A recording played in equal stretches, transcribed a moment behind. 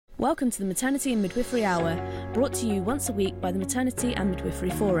Welcome to the Maternity and Midwifery Hour, brought to you once a week by the Maternity and Midwifery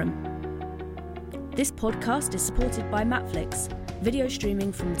Forum. This podcast is supported by Matflix, video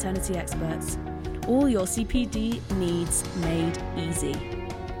streaming from maternity experts. All your CPD needs made easy.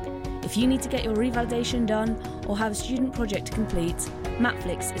 If you need to get your revalidation done or have a student project to complete,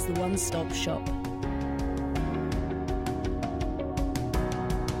 Matflix is the one-stop shop.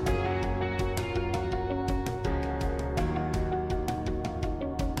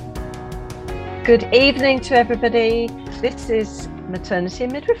 Good evening to everybody. This is Maternity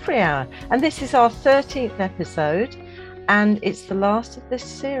and Midwifery Hour, and this is our 13th episode, and it's the last of this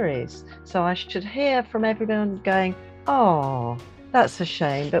series. So I should hear from everyone going, oh, that's a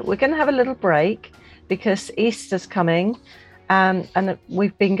shame, but we're going to have a little break because Easter's coming, and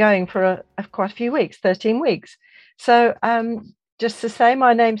we've been going for quite a few weeks, 13 weeks. So just to say,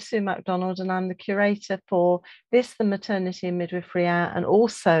 my name's Sue MacDonald, and I'm the curator for the Maternity and Midwifery Hour and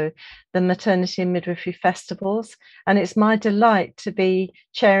also the Maternity and Midwifery Festivals. And it's my delight to be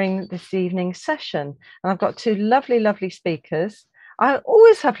chairing this evening's session. And I've got two lovely, lovely speakers. I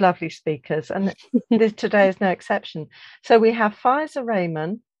always have lovely speakers, and today is no exception. So we have Faiza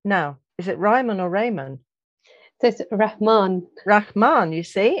Rahman. Now, is it Rahman or Rahman? So it's Rahman. Rahman, you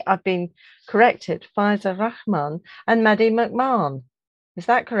see, I've been corrected. Faiza Rahman and Maddie McMahon. Is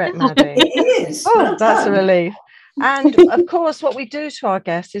that correct, Maddie? It is. Oh, Well that's a done. relief. And of course, what we do to our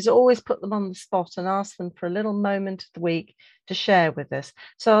guests is always put them on the spot and ask them for a little moment of the week to share with us.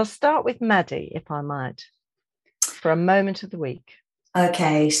 So I'll start with Maddie, if I might, for a moment of the week.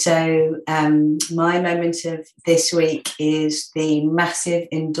 Okay, so my moment of this week is the massive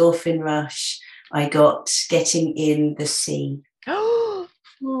endorphin rush I got getting in the sea. Oh,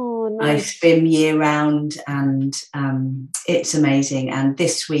 I Nice. swim year round, and it's amazing. And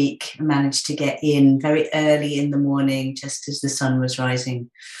this week I managed to get in very early in the morning, just as the sun was rising.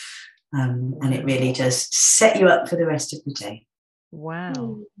 And it really does set you up for the rest of the day.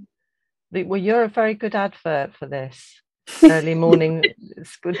 wow. Well, you're a very good advert for this early morning.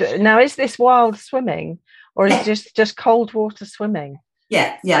 It's good. Now, is this wild swimming or is it just cold water swimming?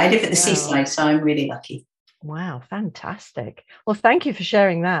 Yeah, I live at the Wow. seaside, so I'm really lucky. Wow, fantastic. Well, thank you for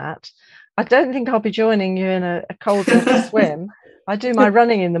sharing that. I don't think I'll be joining you in a cold water swim. I do my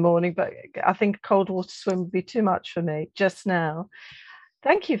running in the morning, but I think a cold water swim would be too much for me just now.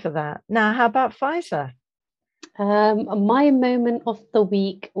 Thank you for that. Now, how about Faiza? My moment of the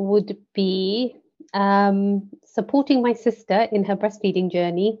week would be supporting my sister in her breastfeeding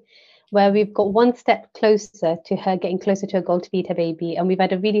journey, where we've got one step closer to her getting closer to her goal to feed her baby. And we've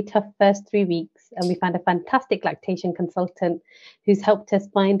had a really tough first 3 weeks, and we found a fantastic lactation consultant who's helped us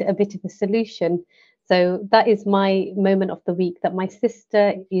find a bit of a solution. So that is my moment of the week, that my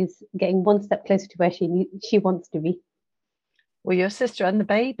sister is getting one step closer to where she wants to be. Well, your sister and the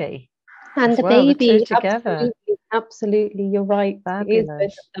baby. And As the well, the baby, two together. absolutely, you're right. It is both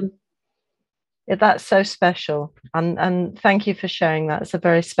Fabulous. of them. Yeah, that's so special, and thank you for sharing that. It's a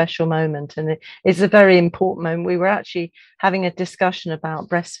very special moment, and it is a very important moment. We were actually having a discussion about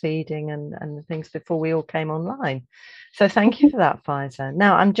breastfeeding and the things before we all came online, so thank you for that, Faiza.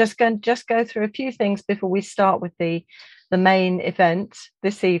 Now I'm just going to go through a few things before we start with the main event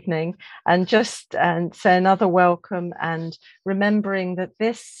this evening, and say another welcome, and remembering that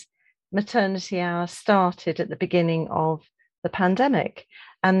this maternity hour started at the beginning of the pandemic.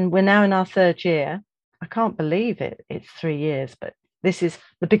 And we're now in our third year. I can't believe it. It's 3 years, but this is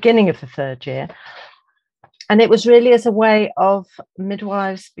the beginning of the third year. And it was really as a way of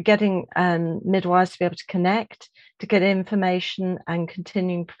getting midwives to be able to connect, to get information and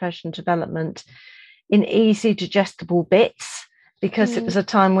continuing professional development in easy, digestible bits, because it was a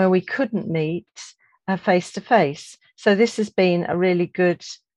time where we couldn't meet face to face. So this has been a really good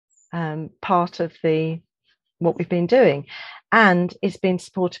part of what we've been doing. And it's been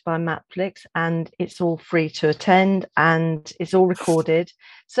supported by Matflix, and it's all free to attend, and it's all recorded.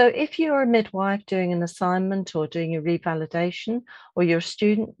 So if you're a midwife doing an assignment or doing a revalidation, or you're a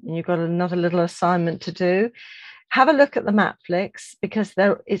student and you've got another little assignment to do, have a look at the Matflix, because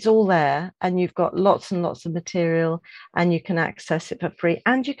it's all there, and you've got lots and lots of material, and you can access it for free,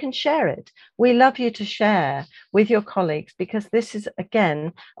 and you can share it. We love you to share with your colleagues, because this is,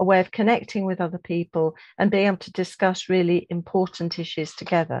 again, a way of connecting with other people and being able to discuss really important issues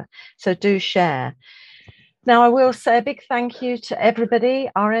together. So do share. Now, I will say a big thank you to everybody,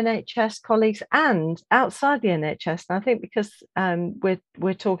 our NHS colleagues and outside the NHS. And I think because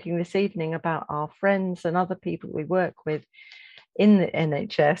we're talking this evening about our friends and other people we work with in the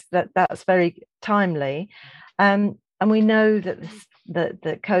NHS, that's very timely. And we know that that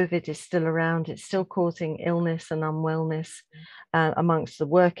COVID is still around. It's still causing illness and unwellness amongst the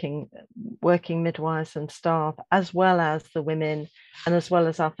working midwives and staff, as well as the women and as well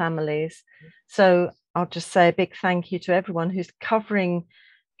as our families. So I'll just say a big thank you to everyone who's covering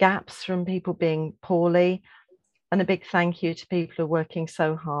gaps from people being poorly, and a big thank you to people who are working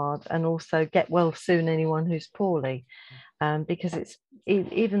so hard, and also get well soon anyone who's poorly, because it's,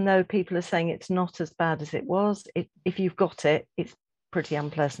 even though people are saying it's not as bad as it was, if you've got it, it's pretty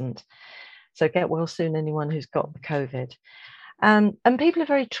unpleasant. So get well soon anyone who's got the COVID. And people are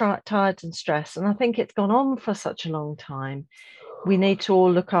very tired and stressed, and I think it's gone on for such a long time. We need to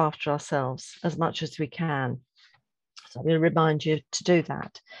all look after ourselves as much as we can. So I'm going to remind you to do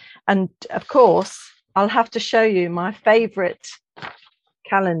that. And of course, I'll have to show you my favorite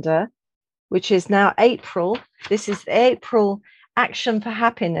calendar, which is now April. This is the April Action for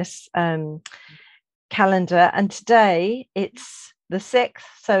Happiness calendar. And today it's the 6th.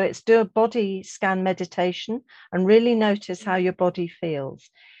 So it's do a body scan meditation and really notice how your body feels.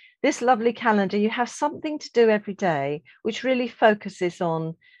 This lovely calendar, you have something to do every day, which really focuses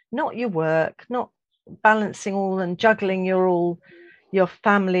on not your work, not balancing all and juggling your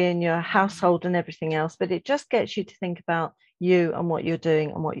family and your household and everything else, but it just gets you to think about you and what you're doing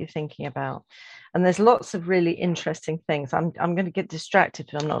and what you're thinking about. And there's lots of really interesting things. I'm going to get distracted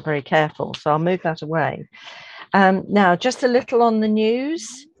if I'm not very careful, so I'll move that away. Now, just a little on the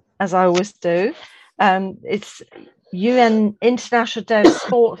news, as I always do. It's UN International Day of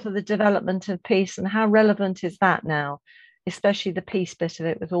Sport for the Development of Peace, and how relevant is that now, especially the peace bit of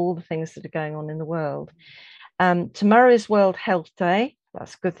it with all the things that are going on in the world. Tomorrow is World Health Day.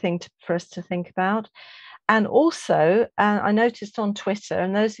 That's a good thing for us to think about. And also, I noticed on Twitter,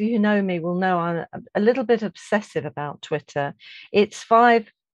 and those of you who know me will know I'm a little bit obsessive about Twitter. It's 5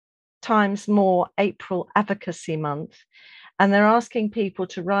 times more April Advocacy Month. And they're asking people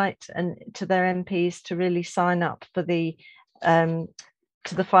to write and to their MPs to really sign up for the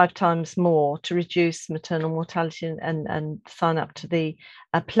to the 5 times more to reduce maternal mortality, and sign up to the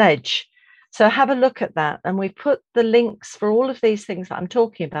pledge. So have a look at that. And we've put the links for all of these things that I'm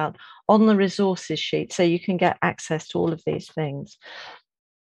talking about on the resources sheet, so you can get access to all of these things.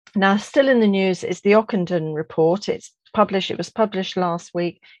 Now, still in the news is the Ockenden report. It was published last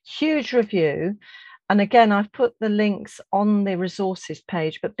week, huge review. And again, I've put the links on the resources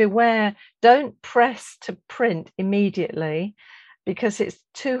page, but beware, don't press to print immediately, because it's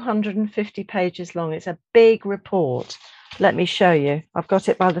 250 pages long. It's a big report. Let me show you. I've got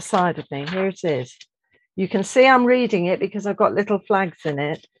it by the side of me. Here it is. You can see I'm reading it because I've got little flags in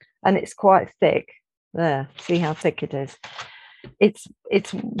it, and it's quite thick. There, see how thick it is.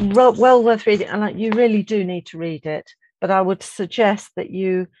 It's well worth reading, and you really do need to read it. But I would suggest that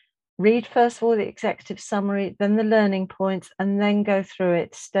you read first of all the executive summary, then the learning points, and then go through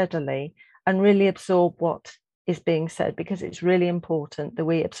it steadily and really absorb what is being said, because it's really important that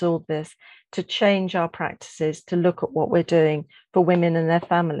we absorb this to change our practices, to look at what we're doing for women and their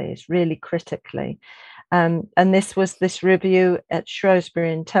families really critically. And this review at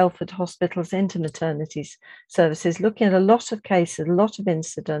Shrewsbury and Telford Hospitals into maternity services, looking at a lot of cases, a lot of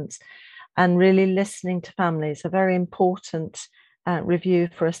incidents, and really listening to families, a very important review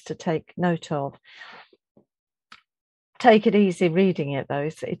for us to take note of. Take it easy reading it, though.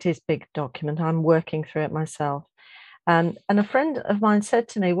 It is a big document. I'm working through it myself. And a friend of mine said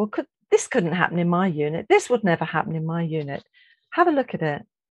to me, well, this couldn't happen in my unit. This would never happen in my unit. Have a look at it.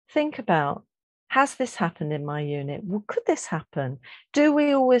 Think about, has this happened in my unit? Well, could this happen? Do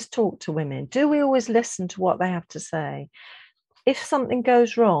we always talk to women? Do we always listen to what they have to say? If something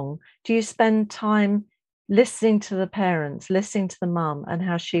goes wrong, do you spend time listening to the parents, listening to the mum and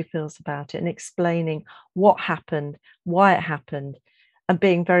how she feels about it, and explaining what happened, why it happened, and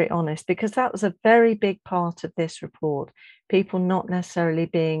being very honest? Because that was a very big part of this report. People not necessarily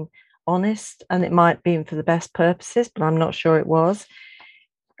being honest, and it might be for the best purposes, but I'm not sure it was.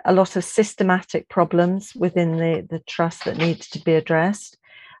 A lot of systematic problems within the trust that needs to be addressed,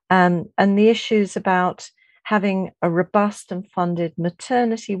 and the issues about having a robust and funded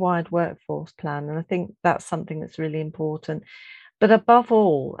maternity-wide workforce plan. And I think that's something that's really important. But above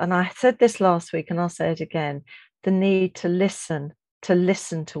all, and I said this last week and I'll say it again, the need to listen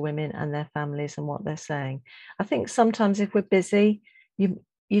to women and their families and what they're saying. I think sometimes if we're busy,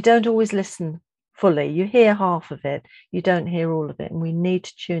 you don't always listen fully. You hear half of it, you don't hear all of it, and we need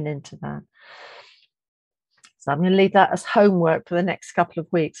to tune into that. So I'm going to leave that as homework for the next couple of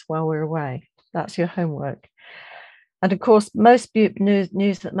weeks while we're away. That's your homework. And of course, most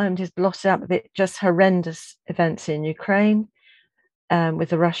news at the moment is blotted out with it, just horrendous events in Ukraine, with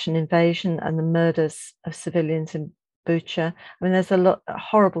the Russian invasion and the murders of civilians in Bucha. I mean, there's a lot of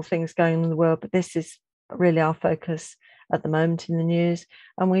horrible things going on in the world, but this is really our focus at the moment in the news.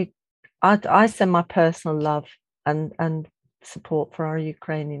 And I send my personal love and support for our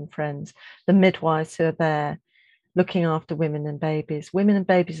Ukrainian friends, the midwives who are there looking after women and babies. Women and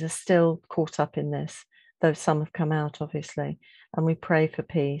babies are still caught up in this, though some have come out, obviously, and we pray for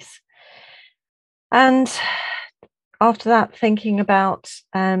peace. And after that, thinking about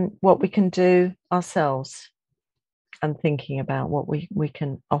what we can do ourselves and thinking about what we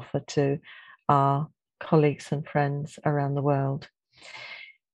can offer to our colleagues and friends around the world.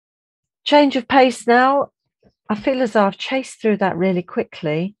 Change of pace now. I feel as though I've chased through that really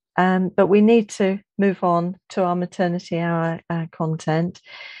quickly, but we need to move on to our maternity hour content.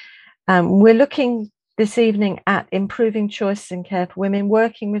 We're looking this evening at improving choices in care for women,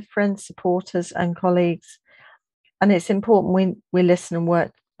 working with friends, supporters and colleagues. And it's important we listen and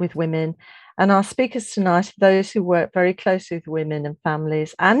work with women. And our speakers tonight are those who work very closely with women and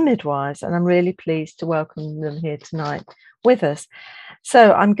families and midwives. And I'm really pleased to welcome them here tonight with us.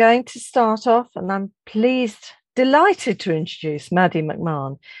 So I'm going to start off, and I'm delighted to introduce Maddie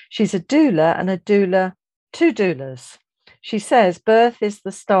McMahon. She's a doula and a doula to doulas. She says birth is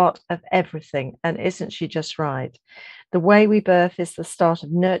the start of everything, and isn't she just right? The way we birth is the start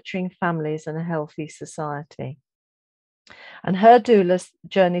of nurturing families and a healthy society. And her doula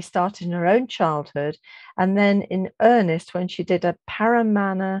journey started in her own childhood, and then in earnest when she did a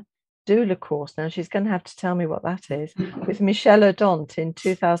Paramana doula course. Now she's going to have to tell me what that is, with Michelle Odont in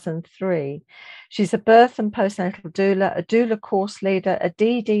 2003. She's a birth and postnatal doula, a doula course leader, a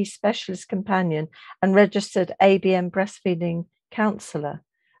DD specialist companion, and registered ABM breastfeeding counsellor.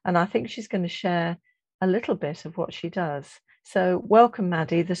 And I think she's going to share a little bit of what she does. So welcome,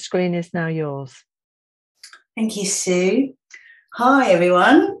 Maddie. The screen is now yours. Thank you, Sue. Hi,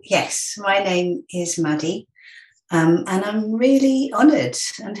 everyone. Yes, my name is Maddie, and I'm really honoured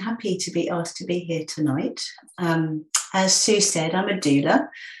and happy to be asked to be here tonight. As Sue said, I'm a doula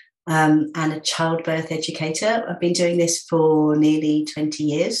and a childbirth educator. I've been doing this for nearly 20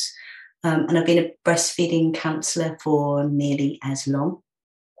 years, and I've been a breastfeeding counsellor for nearly as long.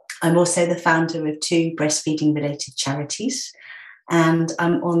 I'm also the founder of 2 breastfeeding-related charities, and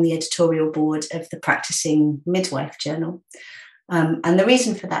I'm on the editorial board of the Practicing Midwife Journal. And the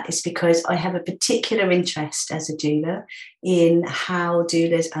reason for that is because I have a particular interest as a doula in how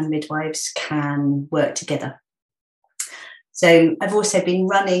doulas and midwives can work together. So I've also been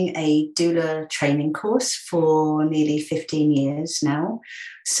running a doula training course for nearly 15 years now.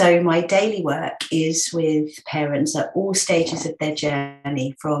 So my daily work is with parents at all stages of their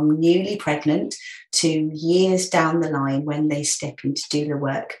journey, from newly pregnant to years down the line when they step into doula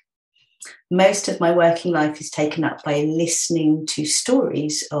work. Most of my working life is taken up by listening to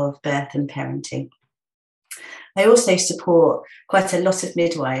stories of birth and parenting. I also support quite a lot of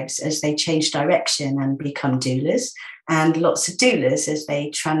midwives as they change direction and become doulas, and lots of doulas as they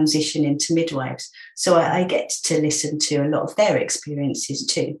transition into midwives. So I get to listen to a lot of their experiences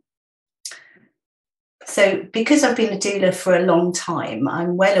too. So because I've been a doula for a long time,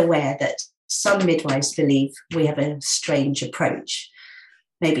 I'm well aware that some midwives believe we have a strange approach.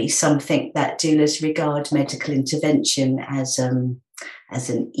 Maybe some think that doulas regard medical intervention as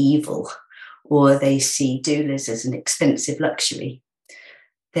an evil, or they see doulas as an expensive luxury.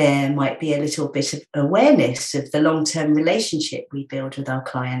 There might be a little bit of awareness of the long-term relationship we build with our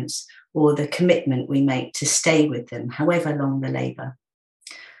clients, or the commitment we make to stay with them, however long the labour.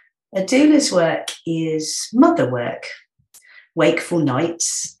 A doula's work is mother work, wakeful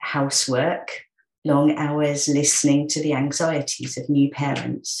nights, housework, long hours listening to the anxieties of new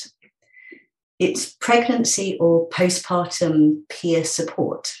parents. It's pregnancy or postpartum peer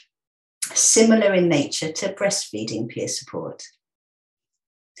support, similar in nature to breastfeeding peer support.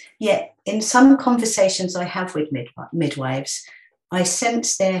 Yet, in some conversations I have with midwives, I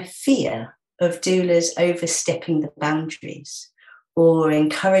sense their fear of doulas overstepping the boundaries or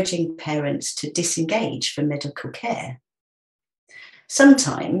encouraging parents to disengage from medical care.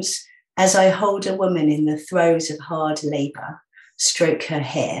 Sometimes, as I hold a woman in the throes of hard labour, stroke her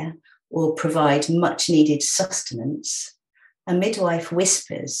hair, or provide much-needed sustenance, a midwife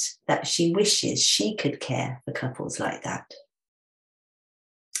whispers that she wishes she could care for couples like that.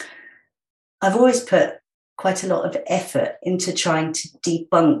 I've always put quite a lot of effort into trying to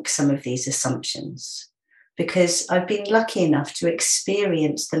debunk some of these assumptions, because I've been lucky enough to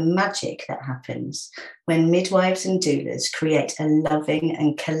experience the magic that happens when midwives and doulas create a loving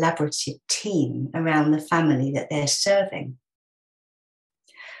and collaborative team around the family that they're serving.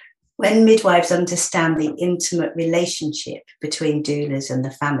 When midwives understand the intimate relationship between doulas and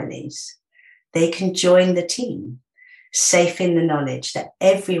the families, they can join the team safe in the knowledge that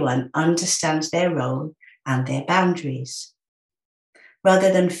everyone understands their role and their boundaries.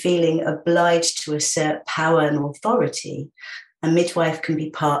 Rather than feeling obliged to assert power and authority, a midwife can be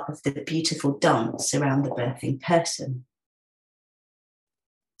part of the beautiful dance around the birthing person.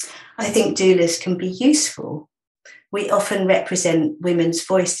 I think doulas can be useful. We often represent women's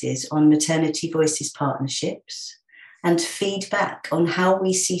voices on Maternity Voices partnerships and feedback on how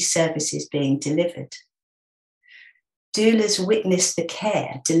we see services being delivered. Doulas witness the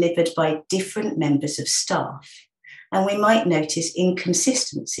care delivered by different members of staff, and we might notice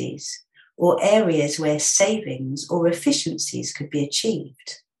inconsistencies or areas where savings or efficiencies could be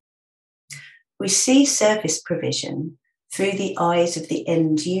achieved. We see service provision through the eyes of the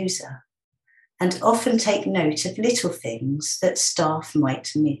end user and often take note of little things that staff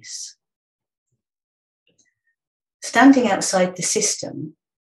might miss. Standing outside the system,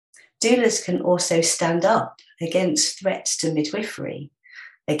 doulas can also stand up against threats to midwifery,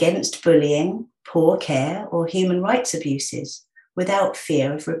 against bullying, poor care, or human rights abuses without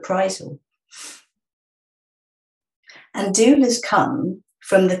fear of reprisal. And doulas come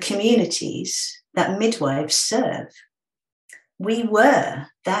from the communities that midwives serve. We were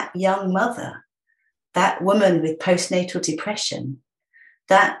that young mother, that woman with postnatal depression,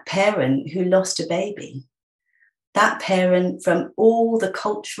 that parent who lost a baby, that parent from all the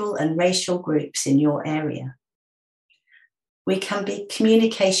cultural and racial groups in your area. We can be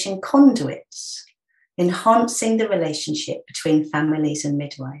communication conduits, enhancing the relationship between families and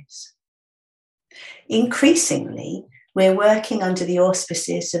midwives. Increasingly, we're working under the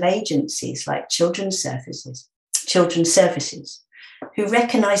auspices of agencies like Children's Services, who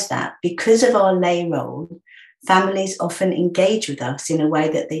recognise that because of our lay role, families often engage with us in a way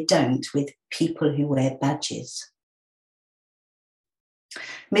that they don't with people who wear badges.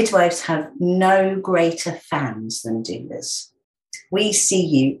 Midwives have no greater fans than doulas. We see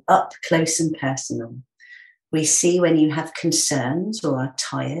you up close and personal. We see when you have concerns or are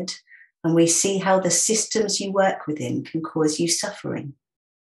tired, and we see how the systems you work within can cause you suffering.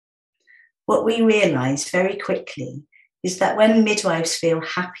 What we realise very quickly is that when midwives feel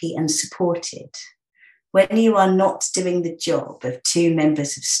happy and supported, when you are not doing the job of two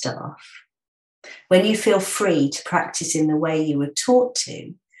members of staff, when you feel free to practice in the way you were taught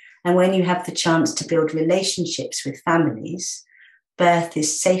to, and when you have the chance to build relationships with families, birth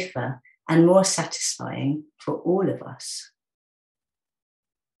is safer and more satisfying for all of us.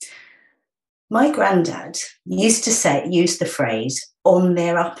 My granddad used to use the phrase on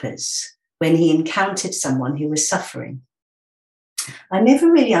their uppers when he encountered someone who was suffering. I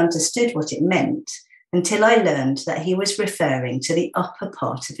never really understood what it meant until I learned that he was referring to the upper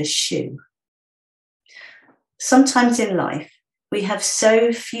part of a shoe. Sometimes in life, we have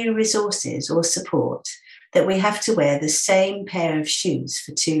so few resources or support that we have to wear the same pair of shoes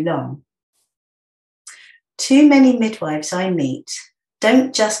for too long. Too many midwives I meet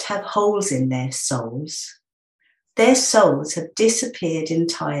don't just have holes in their soles. Their souls have disappeared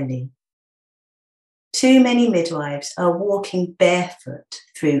entirely. Too many midwives are walking barefoot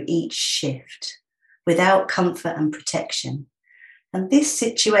through each shift without comfort and protection. And this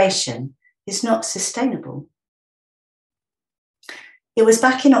situation is not sustainable. It was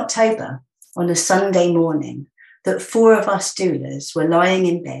back in October, on a Sunday morning, that 4 of us doulas were lying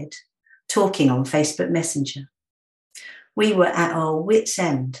in bed, talking on Facebook Messenger. We were at our wits'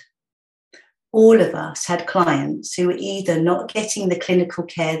 end. All of us had clients who were either not getting the clinical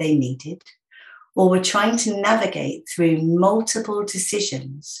care they needed or were trying to navigate through multiple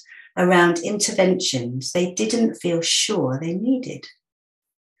decisions around interventions they didn't feel sure they needed.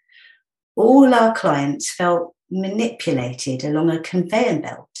 All our clients felt manipulated along a conveyor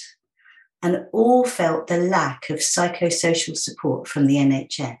belt, and all felt the lack of psychosocial support from the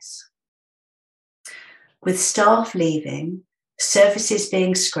NHS. With staff leaving, services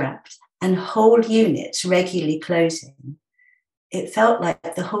being scrapped, and whole units regularly closing, it felt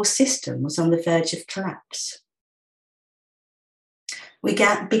like the whole system was on the verge of collapse. We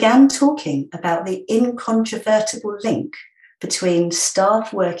began talking about the incontrovertible link between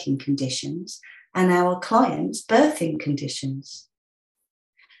staff working conditions and our clients' birthing conditions.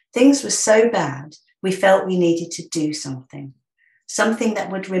 Things were so bad, we felt we needed to do something that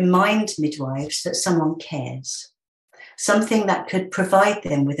would remind midwives that someone cares, something that could provide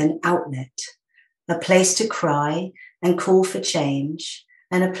them with an outlet, a place to cry and call for change,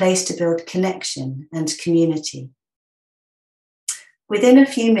 and a place to build connection and community. Within a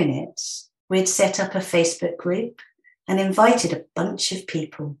few minutes, we'd set up a Facebook group and invited a bunch of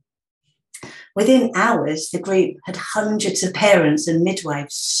people. Within hours, the group had hundreds of parents and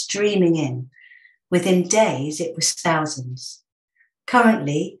midwives streaming in, Within days, it was thousands.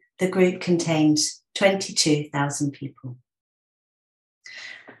 Currently, the group contains 22,000 people.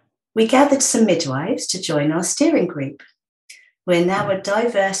 We gathered some midwives to join our steering group. We're now a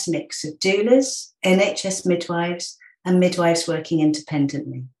diverse mix of doulas, NHS midwives, and midwives working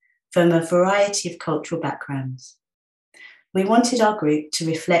independently from a variety of cultural backgrounds. We wanted our group to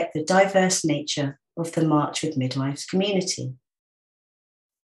reflect the diverse nature of the March with Midwives community.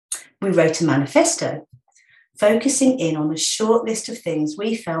 We wrote a manifesto focusing in on a short list of things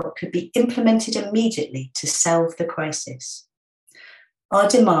we felt could be implemented immediately to solve the crisis. Our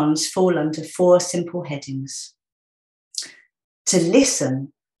demands fall under 4 simple headings: to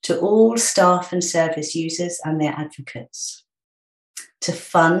listen to all staff and service users and their advocates, to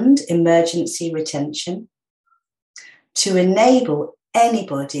fund emergency retention, to enable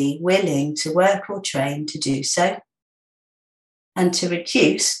anybody willing to work or train to do so, and to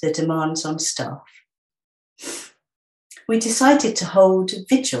reduce the demands on staff. We decided to hold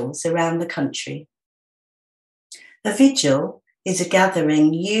vigils around the country. A vigil is a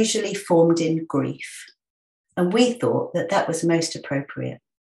gathering usually formed in grief, and we thought that that was most appropriate.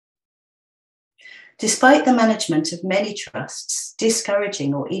 Despite the management of many trusts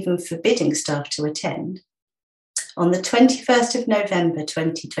discouraging or even forbidding staff to attend, on the 21st of November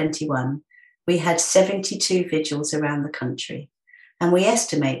 2021, we had 72 vigils around the country, and we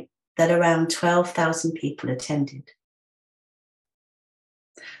estimate that around 12,000 people attended.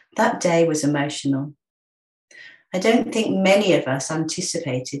 That day was emotional. I don't think many of us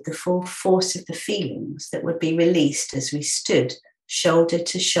anticipated the full force of the feelings that would be released as we stood shoulder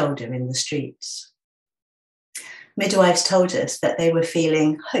to shoulder in the streets. Midwives told us that they were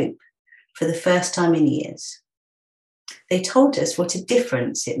feeling hope for the first time in years. They told us what a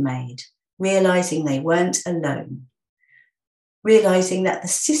difference it made, realising they weren't alone, realising that the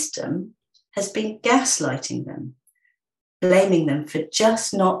system has been gaslighting them, blaming them for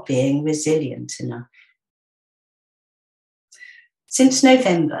just not being resilient enough. Since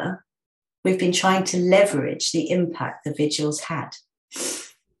November, we've been trying to leverage the impact the vigils had.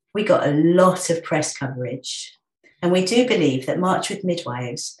 We got a lot of press coverage, and we do believe that March with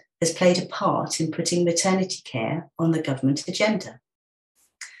Midwives has played a part in putting maternity care on the government agenda.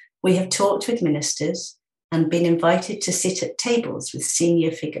 We have talked with ministers and been invited to sit at tables with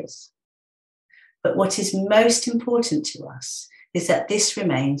senior figures. But what is most important to us is that this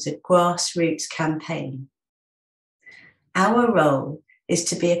remains a grassroots campaign. Our role is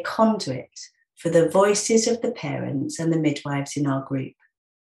to be a conduit for the voices of the parents and the midwives in our group.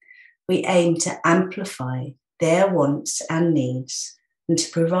 We aim to amplify their wants and needs and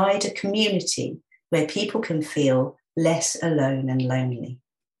to provide a community where people can feel less alone and lonely.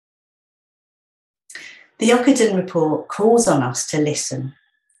 The Ockenden report calls on us to listen.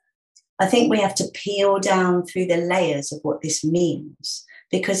 I think we have to peel down through the layers of what this means,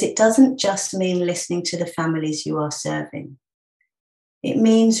 because it doesn't just mean listening to the families you are serving. It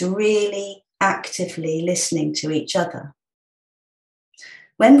means really actively listening to each other.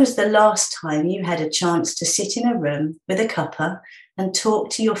 When was the last time you had a chance to sit in a room with a cuppa and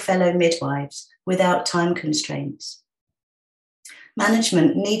talk to your fellow midwives without time constraints?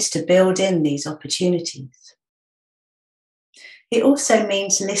 Management needs to build in these opportunities. It also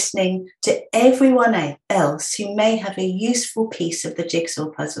means listening to everyone else who may have a useful piece of the jigsaw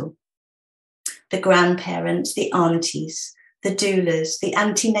puzzle. The grandparents, the aunties, the doulas, the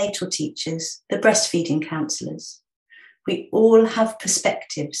antenatal teachers, the breastfeeding counsellors. We all have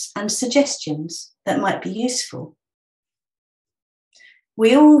perspectives and suggestions that might be useful.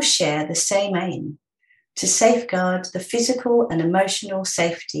 We all share the same aim: to safeguard the physical and emotional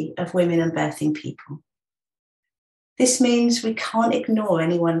safety of women and birthing people. This means we can't ignore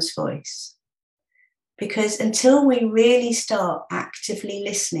anyone's voice, because until we really start actively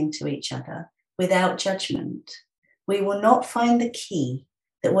listening to each other without judgment, we will not find the key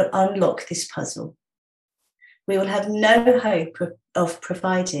that will unlock this puzzle. We will have no hope of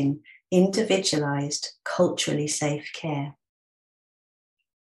providing individualised, culturally safe care.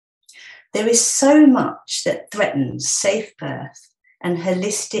 There is so much that threatens safe birth and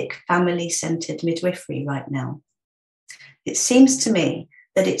holistic, family-centred midwifery right now. It seems to me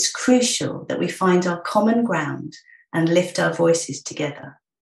that it's crucial that we find our common ground and lift our voices together,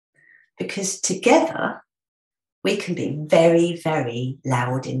 because together we can be very, very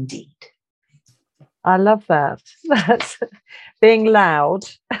loud indeed. I love that. That's being loud.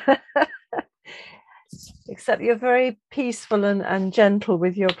 Except you're very peaceful and gentle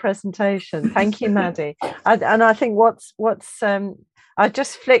with your presentation. Thank you, Maddie. And I think I I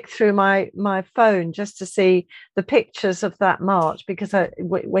just flicked through my phone just to see the pictures of that march, because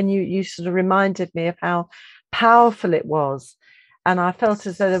when you sort of reminded me of how powerful it was, and I felt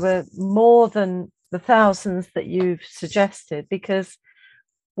as though there were more than the thousands that you've suggested, because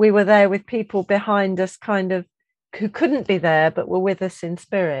we were there with people behind us kind of who couldn't be there but were with us in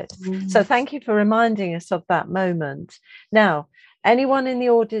spirit. So thank you for reminding us of that moment. Now, anyone in the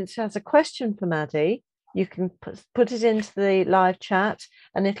audience who has a question for Maddie, you can put it into the live chat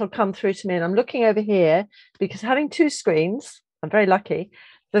and it'll come through to me. And I'm looking over here because having two screens, I'm very lucky,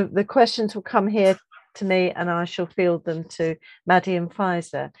 the questions will come here to me and I shall field them to Maddie and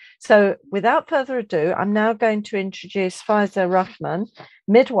Faiza. So without further ado, I'm now going to introduce Faiza Rahman,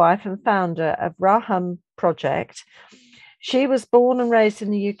 midwife and founder of Raham Project. She was born and raised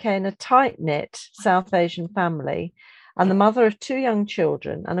in the UK in a tight-knit South Asian family and the mother of two young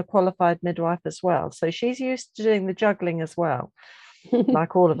children and a qualified midwife as well. So she's used to doing the juggling as well,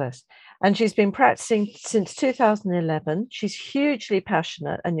 like all of us. And she's been practicing since 2011. She's hugely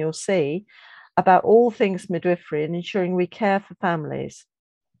passionate, and you'll see, about all things midwifery and ensuring we care for families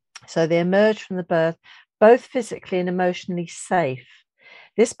so they emerge from the birth both physically and emotionally safe.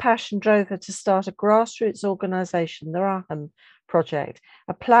 This passion drove her to start a grassroots organisation, the Raham Project,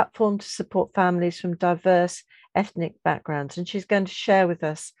 a platform to support families from diverse ethnic backgrounds. And she's going to share with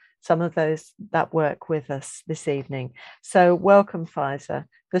us some of that work with us this evening. So welcome, Faiza.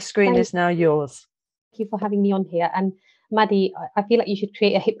 The screen is now yours. Thank you for having me on here. And Maddie, I feel like you should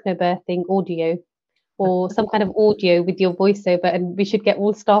create a hypnobirthing audio or some kind of audio with your voiceover, and we should get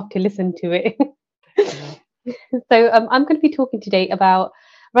all staff to listen to it. So I'm going to be talking today about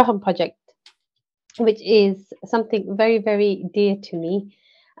Raham Project, which is something very, very dear to me.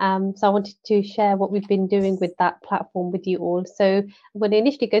 So I wanted to share what we've been doing with that platform with you all. So I'm going to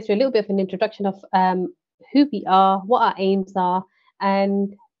initially go through a little bit of an introduction of who we are, what our aims are,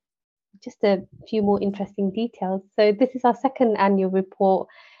 and just a few more interesting details. So this is our second annual report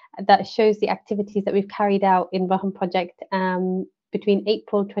that shows the activities that we've carried out in Raham Project between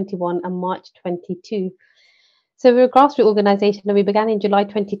April 21 and March 22. So we're a grassroots organisation and we began in July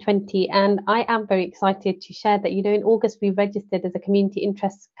 2020. And I am very excited to share that, in August we registered as a community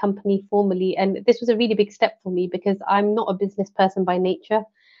interest company formally. And this was a really big step for me because I'm not a business person by nature.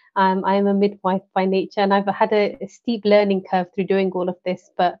 I am a midwife by nature, and I've had a steep learning curve through doing all of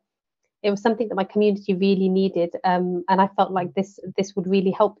this. But it was something that my community really needed, and I felt like this would really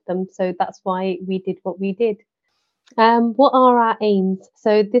help them. So that's why we did what we did. What are our aims?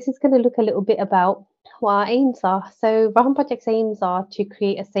 So this is going to look a little bit about what our aims are. So Raham Project's aims are to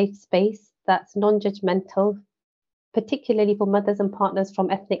create a safe space that's non-judgmental, particularly for mothers and partners from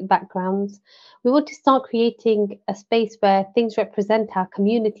ethnic backgrounds. We want to start creating a space where things represent our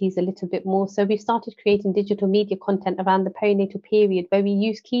communities a little bit more. So we've started creating digital media content around the perinatal period where we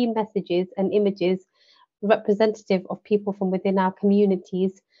use key messages and images representative of people from within our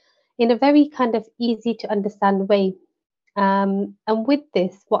communities in a very kind of easy to understand way. And with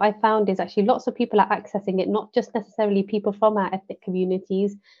this, what I found is actually lots of people are accessing it, not just necessarily people from our ethnic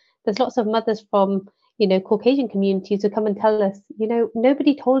communities. There's lots of mothers from Caucasian communities who come and tell us,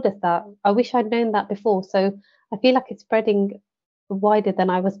 nobody told us that. I wish I'd known that before. So I feel like it's spreading wider than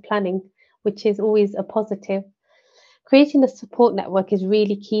I was planning, which is always a positive. Creating a support network is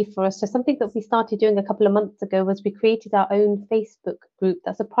really key for us. So something that we started doing a couple of months ago was we created our own Facebook group.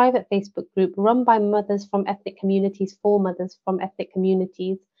 That's a private Facebook group run by mothers from ethnic communities for mothers from ethnic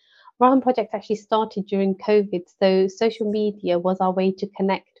communities. Raham Project actually started during COVID. So social media was our way to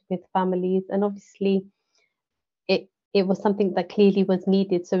connect with families, and obviously it was something that clearly was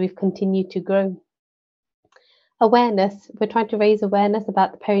needed, so we've continued to grow. Awareness, we're trying to raise awareness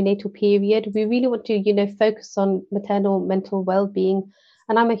about the perinatal period. We really want to focus on maternal mental well-being,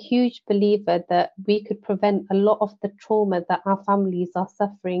 and I'm a huge believer that we could prevent a lot of the trauma that our families are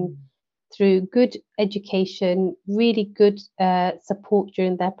suffering through good education, really good support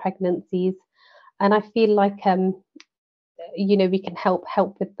during their pregnancies, and I feel like we can help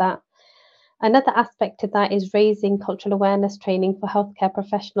with that. Another aspect to that is raising cultural awareness training for healthcare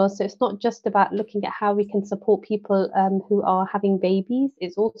professionals. So it's not just about looking at how we can support people who are having babies.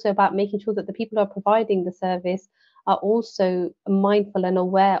 It's also about making sure that the people who are providing the service are also mindful and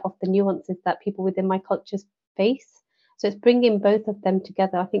aware of the nuances that people within my cultures face. So it's bringing both of them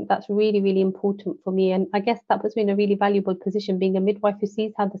together. I think that's really, really important for me. And I guess that puts me in a really valuable position, being a midwife who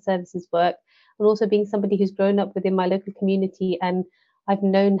sees how the services work, and also being somebody who's grown up within my local community, and I've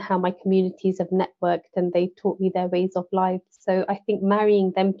known how my communities have networked and they taught me their ways of life. So I think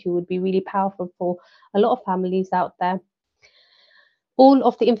marrying them two would be really powerful for a lot of families out there. All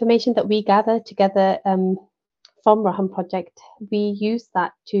of the information that we gather together from Raham Project, we use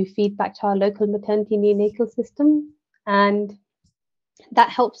that to feed back to our local maternity neonatal system, and that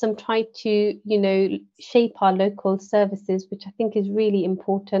helps them try to, shape our local services, which I think is really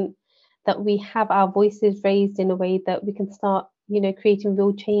important, that we have our voices raised in a way that we can start, creating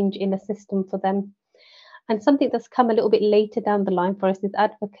real change in a system for them. And something that's come a little bit later down the line for us is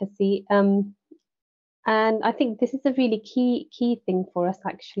advocacy. And I think this is a really key thing for us,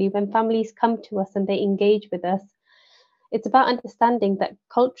 actually. When families come to us and they engage with us, it's about understanding that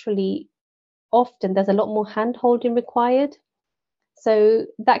culturally, often there's a lot more hand-holding required. So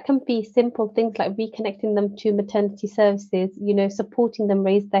that can be simple things like reconnecting them to maternity services, supporting them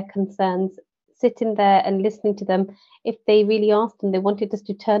raise their concerns, sitting there and listening to them. If they really asked and they wanted us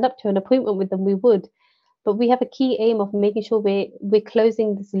to turn up to an appointment with them, we would. But we have a key aim of making sure we're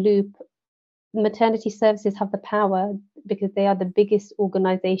closing this loop. Maternity services have the power because they are the biggest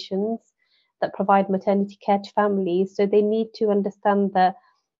organizations that provide maternity care to families. So they need to understand that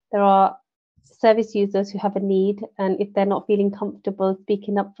there are service users who have a need, and if they're not feeling comfortable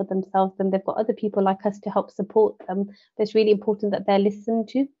speaking up for themselves, then they've got other people like us to help support them. But it's really important that they're listened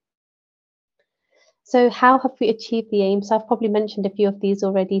to. So how have we achieved the aim? So I've probably mentioned a few of these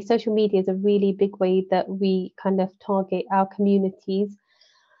already. Social media is a really big way that we kind of target our communities.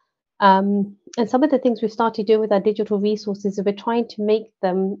 And some of the things we've started doing with our digital resources is we're trying to make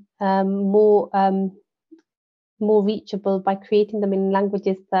them more reachable by creating them in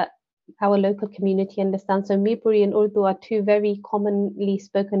languages that our local community understands. So Mipuri and Urdu are two very commonly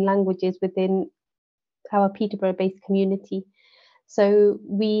spoken languages within our Peterborough-based community. So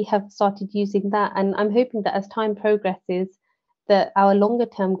we have started using that, and I'm hoping that as time progresses, that our longer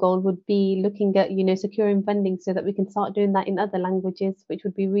term goal would be looking at, securing funding so that we can start doing that in other languages, which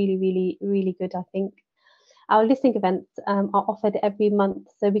would be really, really, really good, I think. Our listening events are offered every month.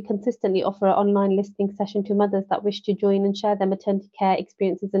 So we consistently offer an online listening session to mothers that wish to join and share their maternity care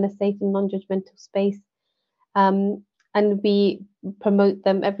experiences in a safe and non-judgmental space. And we promote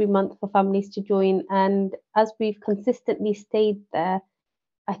them every month for families to join. And as we've consistently stayed there,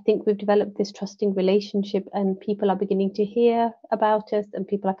 I think we've developed this trusting relationship, and people are beginning to hear about us, and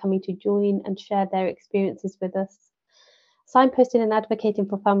people are coming to join and share their experiences with us. Signposting and advocating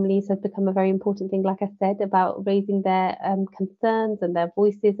for families has become a very important thing, like I said, about raising their concerns and their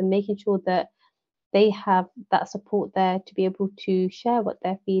voices and making sure that they have that support there to be able to share what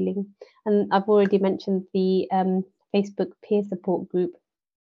they're feeling. And I've already mentioned the Facebook peer support group.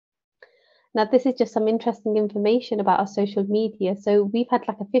 Now, this is just some interesting information about our social media. So we've had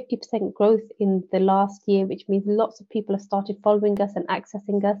like a 50% growth in the last year, which means lots of people have started following us and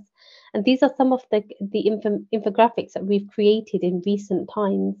accessing us. And these are some of the infographics that we've created in recent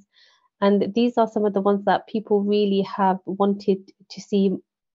times. And these are some of the ones that people really have wanted to see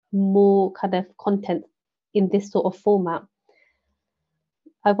more kind of content in this sort of format.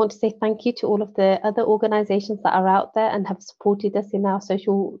 I want to say thank you to all of the other organizations that are out there and have supported us in our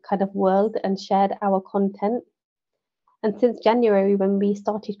social kind of world and shared our content. And since January, when we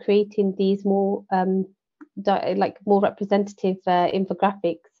started creating these more more representative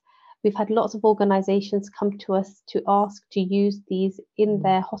infographics, we've had lots of organizations come to us to ask to use these in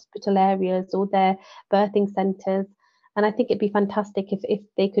their hospital areas or their birthing centers. And I think it'd be fantastic if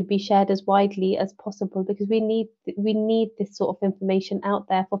they could be shared as widely as possible, because we need this sort of information out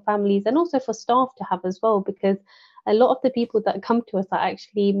there for families and also for staff to have as well, because a lot of the people that come to us are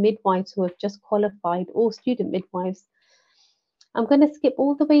actually midwives who have just qualified or student midwives. I'm going to skip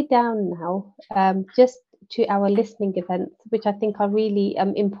all the way down now, just to our listening events, which I think are really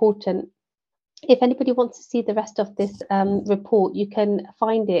important. If anybody wants to see the rest of this report, you can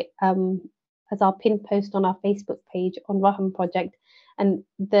find it as our pinned post on our Facebook page on Raham Project. And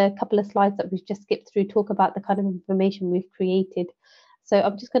the couple of slides that we've just skipped through talk about the kind of information we've created. So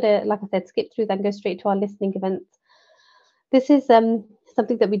I'm just going to, like I said, skip through that and go straight to our listening events. This is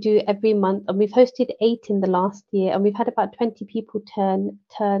something that we do every month, and we've hosted 8 in the last year, and we've had about 20 people turn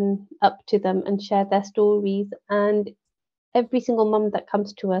up to them and share their stories. And every single mum that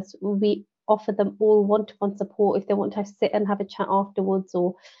comes to us, we offer them all one-to-one support if they want to sit and have a chat afterwards,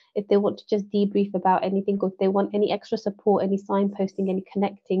 or if they want to just debrief about anything, or if they want any extra support, any signposting, any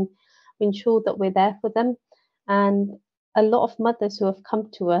connecting, we ensure that we're there for them. And a lot of mothers who have come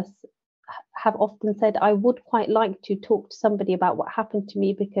to us have often said, I would quite like to talk to somebody about what happened to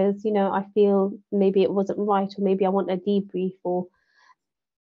me, because I feel maybe it wasn't right, or maybe I want a debrief. Or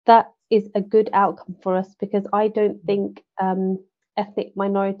that is a good outcome for us, because I don't think ethnic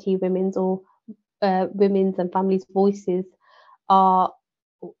minority women's or women's and families' voices are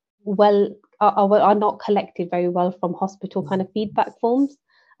not collected very well from hospital kind of feedback forms.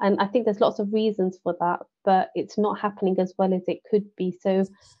 And I think there's lots of reasons for that, but it's not happening as well as it could be. So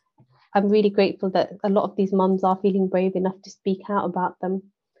I'm really grateful that a lot of these mums are feeling brave enough to speak out about them.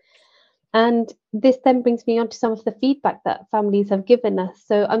 And this then brings me on to some of the feedback that families have given us.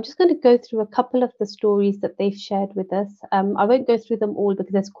 So I'm just going to go through a couple of the stories that they've shared with us. I won't go through them all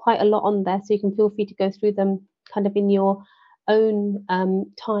because there's quite a lot on there, so you can feel free to go through them kind of in your own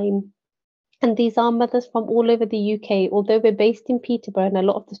time. And these are mothers from all over the UK. Although we're based in Peterborough and a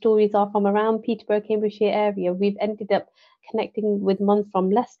lot of the stories are from around Peterborough, Cambridgeshire area, we've ended up connecting with mums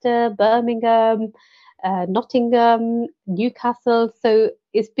from Leicester, Birmingham, Nottingham, Newcastle. So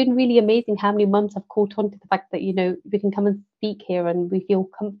it's been really amazing how many mums have caught on to the fact that, we can come and speak here and we feel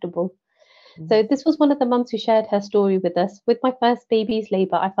comfortable. So this was one of the mums who shared her story with us. With my first baby's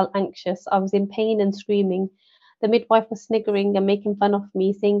labour, I felt anxious. I was in pain and screaming. The midwife was sniggering and making fun of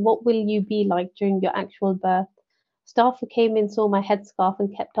me, saying, "What will you be like during your actual birth?" Staff who came in saw my headscarf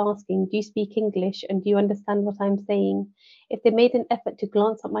and kept asking, "Do you speak English and do you understand what I'm saying?" If they made an effort to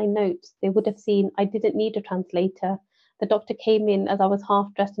glance at my notes, they would have seen I didn't need a translator. The doctor came in as I was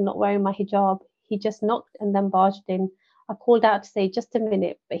half dressed and not wearing my hijab. He just knocked and then barged in. I called out to say, "Just a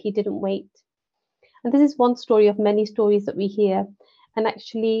minute," but he didn't wait. And this is one story of many stories that we hear. And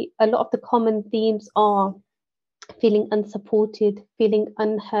actually, a lot of the common themes are feeling unsupported, feeling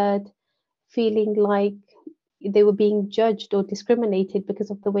unheard, feeling like they were being judged or discriminated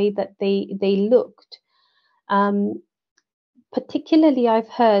because of the way that they looked. Particularly, I've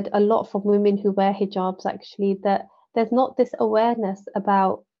heard a lot from women who wear hijabs, actually, that there's not this awareness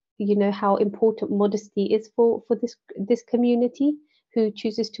about, how important modesty is for this community who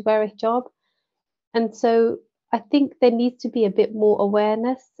chooses to wear a hijab. And so I think there needs to be a bit more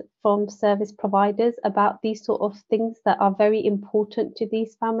awareness from service providers about these sort of things that are very important to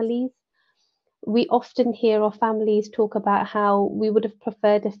these families. We often hear of families talk about how we would have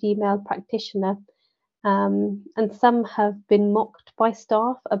preferred a female practitioner. And some have been mocked by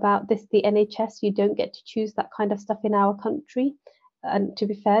staff about this, the NHS, you don't get to choose that kind of stuff in our country. And to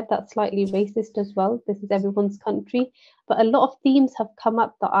be fair, that's slightly racist as well. This is everyone's country. But a lot of themes have come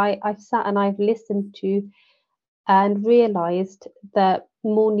up that I've sat and I've listened to and realized that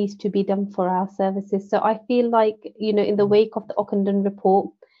more needs to be done for our services. So I feel like, in the wake of the Ockenden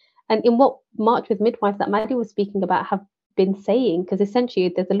report and in what March with Midwives that Maddie was speaking about have been saying, because essentially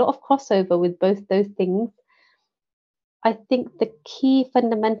there's a lot of crossover with both those things. I think the key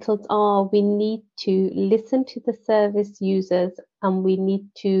fundamentals are we need to listen to the service users and we need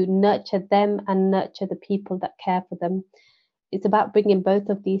to nurture them and nurture the people that care for them. It's about bringing both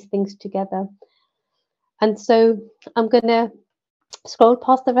of these things together. And so I'm going to scroll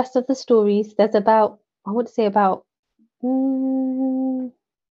past the rest of the stories. There's about, I would say about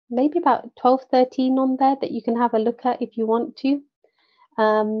maybe about 12, 13 on there that you can have a look at if you want to.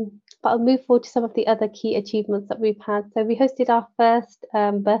 But I'll move forward to some of the other key achievements that we've had. So we hosted our first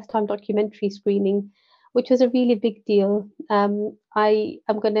birth time documentary screening, which was a really big deal. I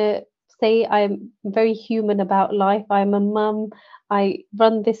am going to say I'm very human about life. I'm a mum. I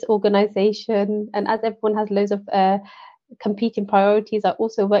run this organization. And as everyone has loads of competing priorities, I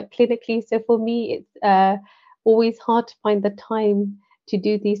also work clinically. So for me, it's always hard to find the time to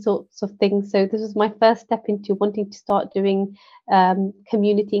do these sorts of things. So this was my first step into wanting to start doing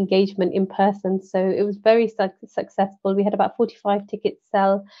community engagement in person. So it was very successful. We had about 45 tickets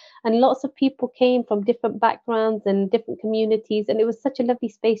sell and lots of people came from different backgrounds and different communities. And it was such a lovely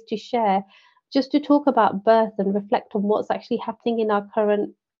space to share, just to talk about birth and reflect on what's actually happening in our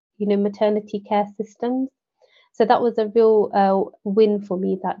current, maternity care systems. So that was a real win for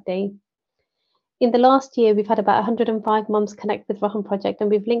me that day. In the last year, we've had about 105 mums connect with Raham Project, and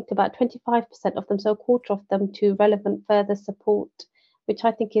we've linked about 25% of them, so a quarter of them, to relevant further support, which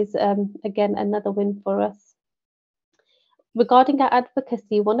I think is, again, another win for us. Regarding our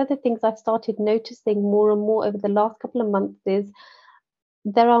advocacy, one of the things I've started noticing more and more over the last couple of months is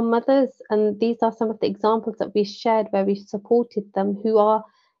there are mothers, and these are some of the examples that we've shared where we've supported them, who are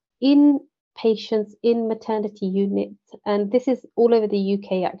in patients in maternity units, and this is all over the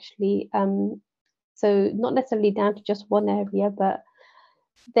UK, actually. So not necessarily down to just one area, but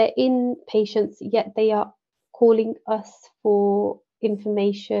they're in patients, yet they are calling us for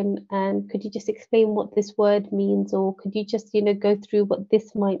information. And could you just explain what this word means? Or could you just, go through what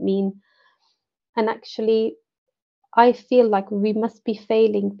this might mean? And actually, I feel like we must be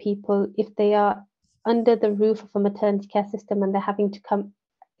failing people if they are under the roof of a maternity care system and they're having to come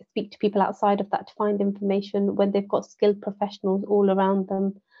speak to people outside of that to find information when they've got skilled professionals all around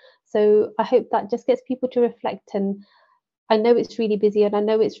them. So I hope that just gets people to reflect. And I know it's really busy and I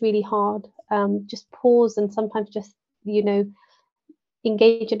know it's really hard. Just pause and sometimes just,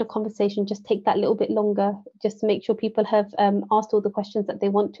 engage in a conversation, just take that little bit longer, just to make sure people have asked all the questions that they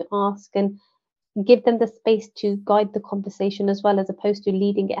want to ask, and give them the space to guide the conversation as well, as opposed to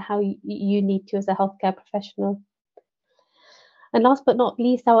leading it how you need to as a healthcare professional. And last but not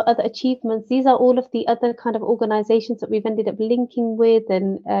least, our other achievements. These are all of the other kind of organizations that we've ended up linking with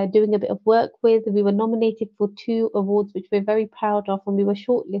and doing a bit of work with. We were nominated for 2 awards, which we're very proud of, and we were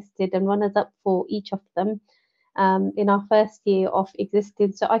shortlisted and runners up for each of them in our first year of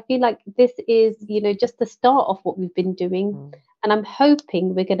existence. So I feel like this is, just the start of what we've been doing. And I'm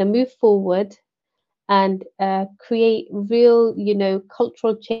hoping we're going to move forward and create real,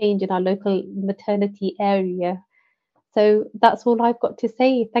 cultural change in our local maternity area. So that's all I've got to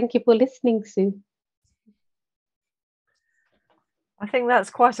say. Thank you for listening, Sue. I think that's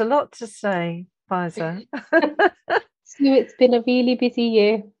quite a lot to say, Faiza. Sue, it's been a really busy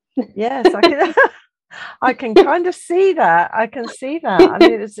year. Yes, I can kind of see that. I can see that. I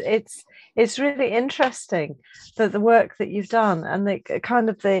mean, it's really interesting that the work that you've done and the kind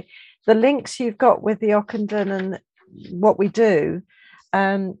of the links you've got with the Ockenden and what we do,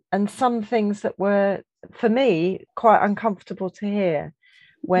 and some things that were, for me, quite uncomfortable to hear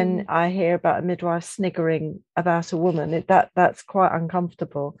when I hear about a midwife sniggering about a woman. That's quite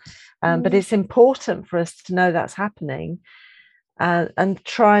uncomfortable, but it's important for us to know that's happening, and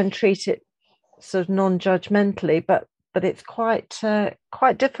try and treat it sort of non-judgmentally. But it's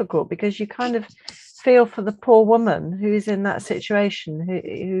quite difficult, because you kind of feel for the poor woman who's in that situation,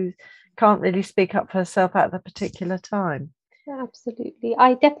 who can't really speak up for herself at the particular time. Absolutely.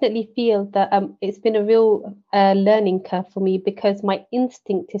 I definitely feel that it's been a real learning curve for me, because my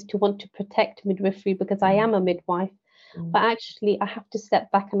instinct is to want to protect midwifery because I am a midwife. But actually, I have to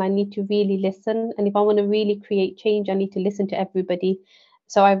step back and I need to really listen. And if I want to really create change, I need to listen to everybody.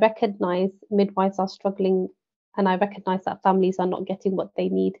 So I recognize midwives are struggling, and I recognize that families are not getting what they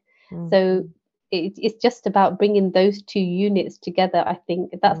need. So it's just about bringing those 2 units together. I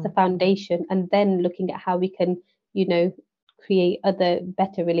think that's the foundation, and then looking at how we can, create other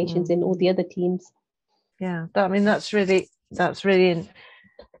better relations in all the other teams. Yeah, I mean, that's really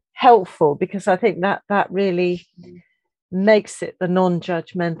helpful, because I think that really makes it the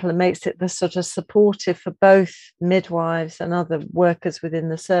non-judgmental, and makes it the sort of supportive for both midwives and other workers within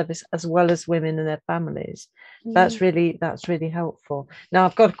the service, as well as women and their families. That's really helpful. Now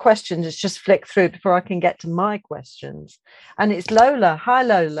I've got a question that's just flicked through before I can get to my questions, and it's Lola. Hi,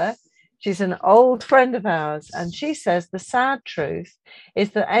 Lola. She's an old friend of ours, and she says the sad truth is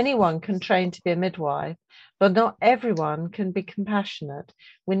that anyone can train to be a midwife, but not everyone can be compassionate.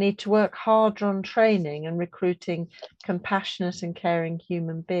 We need to work harder on training and recruiting compassionate and caring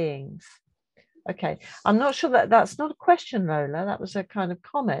human beings. Okay, I'm not sure that's not a question, Lola. That was a kind of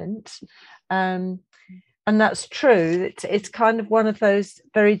comment. And that's true. It's kind of one of those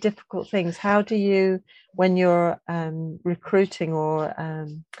very difficult things. How do you, when you're recruiting or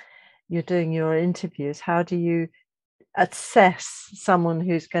you're doing your interviews, how do you assess someone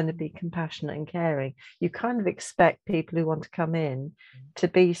who's going to be compassionate and caring? You kind of expect people who want to come in to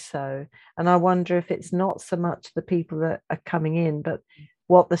be so. And I wonder if it's not so much the people that are coming in, but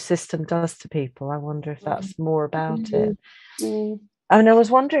what the system does to people. I wonder if that's more about it. And I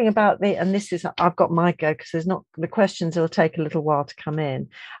was wondering about I've got my go, because there's not the questions will take a little while to come in.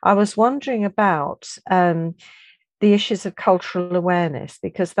 I was wondering about the issues of cultural awareness,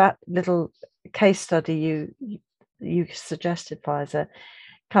 because that little case study you suggested, Faiza,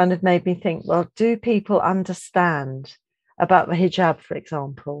 kind of made me think, well, do people understand about the hijab, for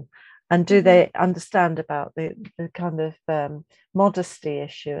example, and do they understand about the kind of modesty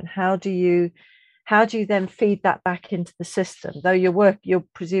issue, and how do you then feed that back into the system, though you're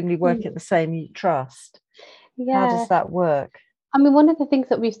presumably working at the same trust? How does that work? I mean, one of the things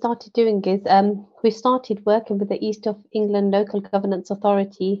that we've started doing is we started working with the East of England Local Governance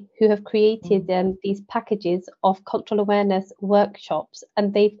Authority, who have created these packages of cultural awareness workshops,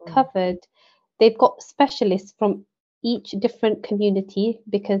 and they've got specialists from each different community,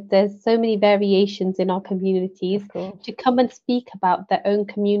 because there's so many variations in our communities, to come and speak about their own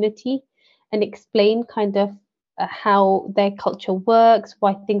community and explain kind of how their culture works,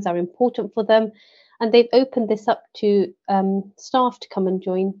 why things are important for them. And they've opened this up to staff to come and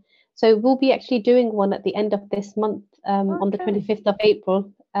join. So we'll be actually doing one at the end of this month, on the 25th of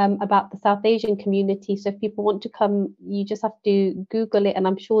April, about the South Asian community. So if people want to come, you just have to Google it, and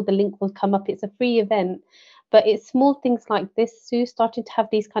I'm sure the link will come up. It's a free event, but it's small things like this, Sue, starting to have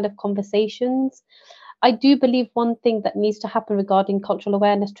these kind of conversations. I do believe one thing that needs to happen regarding cultural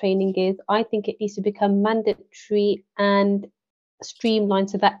awareness training is, I think it needs to become mandatory and streamlined,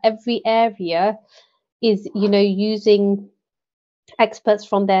 so that every area is, using experts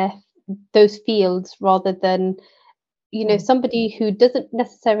from those fields, rather than somebody who doesn't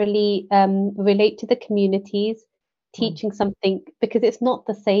necessarily relate to the communities teaching something, because it's not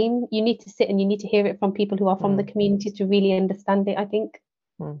the same. You need to sit and you need to hear it from people who are from the communities to really understand it, I think.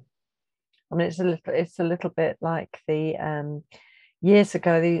 I mean, it's a little bit like the years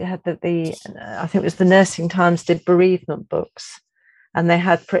ago they had the I think it was the Nursing Times did bereavement books, and they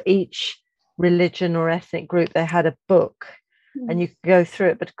had for each religion or ethnic group they had a book, and you could go through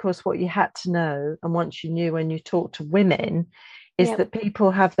it. But of course, what you had to know, and once you knew when you talk to women, is that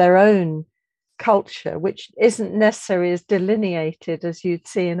people have their own culture, which isn't necessarily as delineated as you'd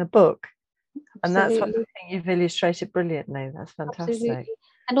see in a book. Absolutely. And that's what I think you've illustrated brilliantly. That's fantastic. Absolutely.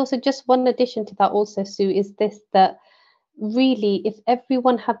 And also, just one addition to that also, Sue, is this, that really, if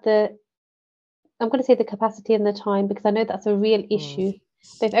everyone had I'm going to say the capacity and the time, because I know that's a real issue,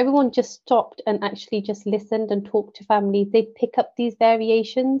 but if everyone just stopped and actually just listened and talked to families, they'd pick up these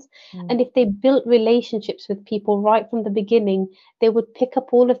variations. And if they built relationships with people right from the beginning, they would pick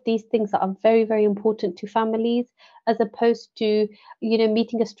up all of these things that are very, very important to families, as opposed to,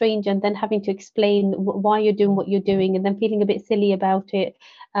 meeting a stranger and then having to explain why you're doing what you're doing and then feeling a bit silly about it.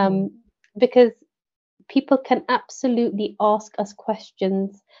 Because people can absolutely ask us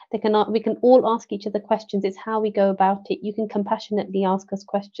questions. We can all ask each other questions. It's how we go about it. You can compassionately ask us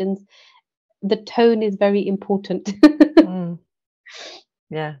questions. The tone is very important.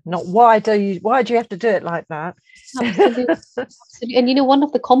 Yeah, not why do you have to do it like that? Absolutely. Absolutely. And one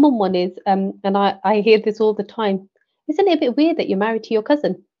of the common one is, and I hear this all the time, isn't it a bit weird that you're married to your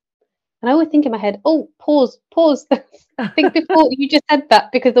cousin? And I always think in my head, oh, pause. Think before you just said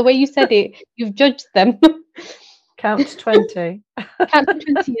that, because the way you said it, you've judged them. Count to 20. Count to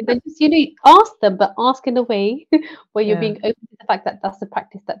 20, and then just, ask them, but ask in a way where you're being open to the fact that that's the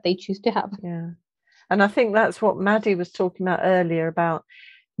practice that they choose to have. Yeah. And I think that's what Maddie was talking about earlier, about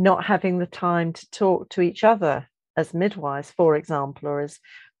not having the time to talk to each other as midwives, for example, or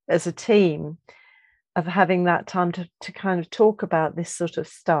as a team, of having that time to kind of talk about this sort of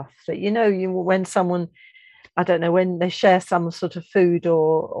stuff that, when someone, I don't know, when they share some sort of food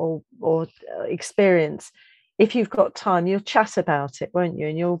or experience, if you've got time, you'll chat about it, won't you?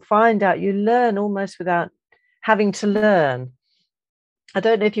 And you'll find out, you learn almost without having to learn. I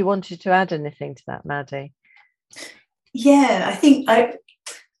don't know if you wanted to add anything to that, Maddie. Yeah, I think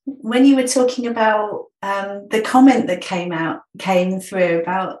when you were talking about the comment that came through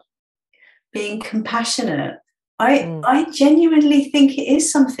about being compassionate, I genuinely think it is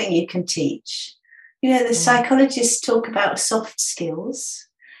something you can teach. The psychologists talk about soft skills,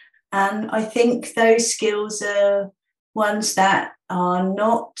 and I think those skills are ones that are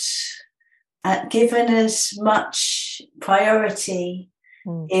not given as much priority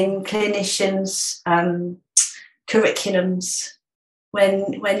in clinicians' curriculums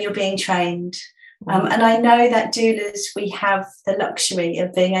when you're being trained. And I know that doulas, we have the luxury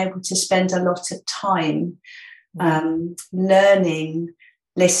of being able to spend a lot of time learning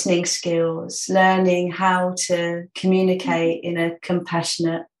listening skills, learning how to communicate in a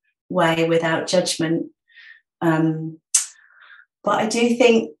compassionate way without judgment. But I do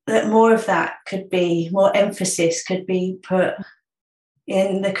think that more emphasis could be put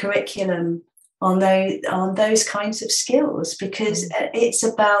in the curriculum on those kinds of skills, because it's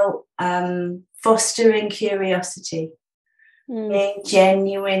about fostering curiosity, being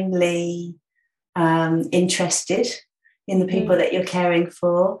genuinely interested in the people that you're caring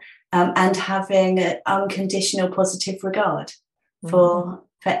for, and having an unconditional positive regard for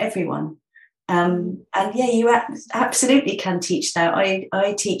everyone. And you absolutely can teach that.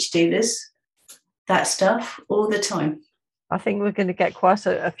 I teach doulas that stuff all the time. I think we're going to get quite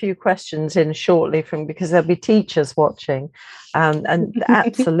a few questions in shortly because there'll be teachers watching, and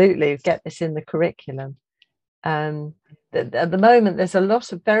absolutely get this in the curriculum. At the moment, there's a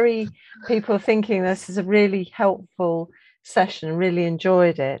lot of people thinking this is a really helpful session, really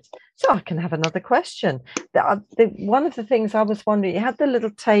enjoyed it. So I can have another question. One of the things I was wondering, you had the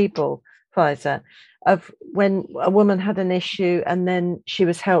little table, Faiza, of when a woman had an issue and then she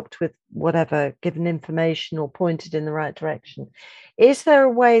was helped with whatever, given information or pointed in the right direction. Is there a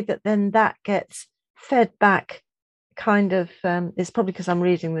way that then that gets fed back, kind of, it's probably because I'm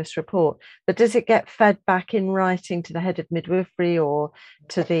reading this report, but does it get fed back in writing to the head of midwifery or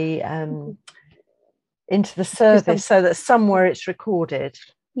to the into the service, so that somewhere it's recorded?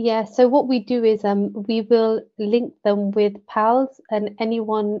 Yeah, so what we do is we will link them with PALS and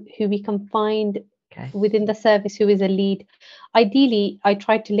anyone who we can find within the service who is a lead. Ideally, I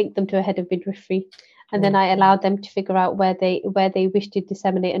try to link them to a head of midwifery, and then I allow them to figure out where they wish to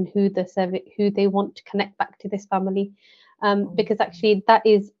disseminate and who they want to connect back to this family. because actually that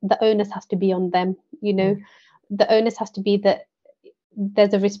is, the onus has to be on them. You know, the onus has to be that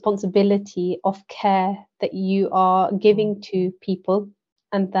there's a responsibility of care that you are giving to people,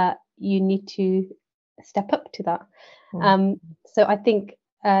 and that you need to step up to that. So I think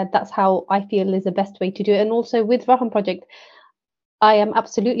that's how I feel is the best way to do it. And also with Raham Project, I am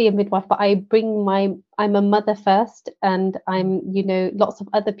absolutely a midwife, but I'm a mother first, and I'm, you know, lots of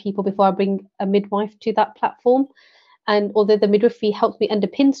other people before I bring a midwife to that platform. And although the midwifery helps me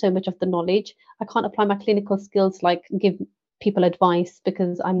underpin so much of the knowledge, I can't apply my clinical skills, like give people advice,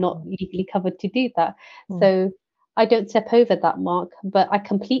 because I'm not legally covered to do that. So I don't step over that mark, but I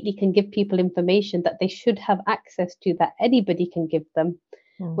completely can give people information that they should have access to, that anybody can give them,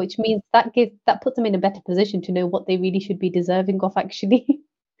 which means that puts them in a better position to know what they really should be deserving of, actually.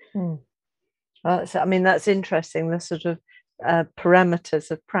 So, I mean, that's interesting, the sort of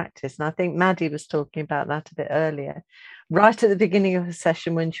parameters of practice. And I think Maddie was talking about that a bit earlier, right at the beginning of the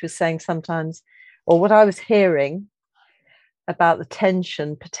session, when she was saying sometimes, or what I was hearing about the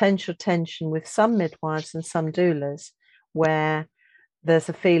potential tension with some midwives and some doulas, where there's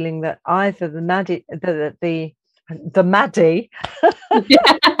a feeling that either the Maddie, the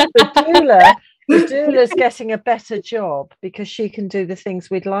doula's getting a better job because she can do the things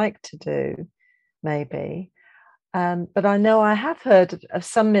we'd like to do, maybe. But I know I have heard of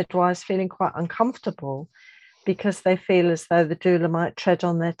some midwives feeling quite uncomfortable because they feel as though the doula might tread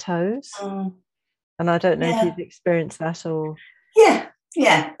on their toes. And I don't know if you've experienced that or...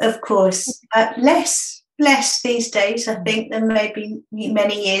 Yeah, of course. Less these days, I think, than maybe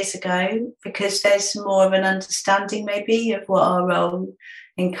many years ago, because there's more of an understanding maybe of what our role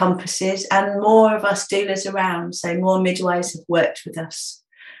encompasses, and more of us doulas around. So more midwives have worked with us.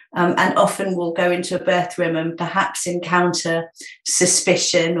 And often we'll go into a birth room and perhaps encounter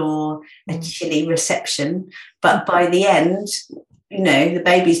suspicion or a chilly reception. But by the end, you know, the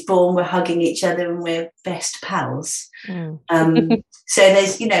baby's born, we're hugging each other and we're best pals. So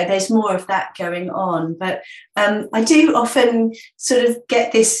there's more of that going on. But I do often sort of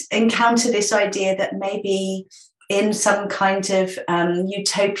encounter this idea that maybe in some kind of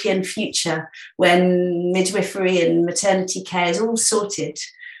utopian future, when midwifery and maternity care is all sorted,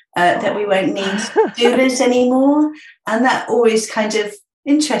 that we won't need doulas anymore. And that always kind of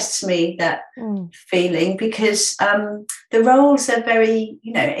interests me, that feeling, because the roles are very,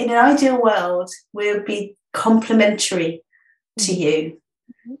 you know, in an ideal world, we'll be complementary to you.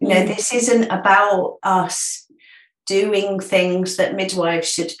 You know, this isn't about us doing things that midwives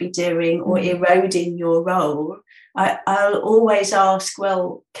should be doing or eroding your role. I'll always ask,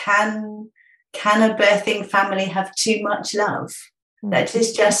 well, can a birthing family have too much love? That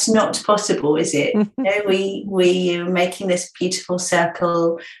is just not possible, is it? You know, we are making this beautiful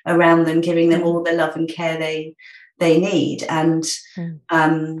circle around them, giving them all the love and care they need. And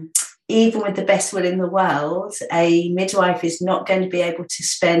even with the best will in the world, a midwife is not going to be able to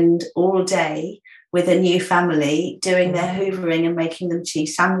spend all day with a new family doing their hoovering and making them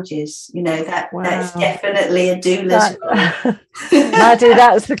cheese sandwiches. You know, that's definitely a doula's role. Maddie,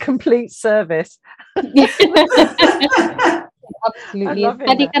 that's the complete service. Absolutely.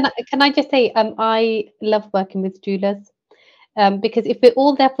 Maddie, can I just say, I love working with doulas, because if we're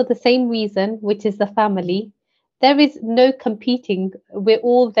all there for the same reason, which is the family, there is no competing. We're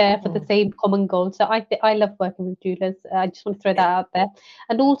all there for the same common goal. So I love working with doulas. I just want to throw that out there.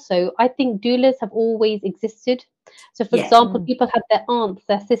 And also, I think doulas have always existed. So, for example, people had their aunts,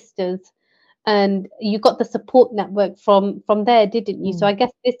 their sisters, and you got the support network from there, didn't you? So I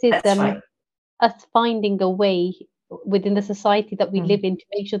guess this is us finding a way within the society that we live in to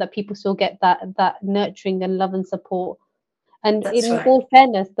make sure that people still get that nurturing and love and support. And all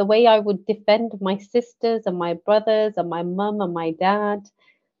fairness, the way I would defend my sisters and my brothers and my mum and my dad,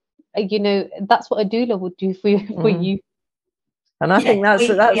 you know, that's what a doula would do for you. And I think that's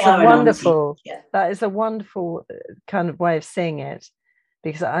a wonderful, that is a wonderful kind of way of seeing it,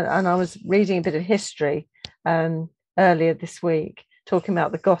 because I was reading a bit of history earlier this week, talking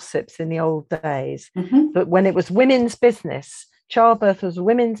about the gossips in the old days, but when it was women's business, childbirth was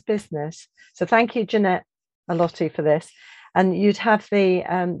women's business. So thank you, Jeanette Alotti, for this. And you'd have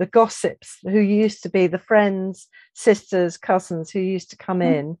the gossips who used to be the friends, sisters, cousins who used to come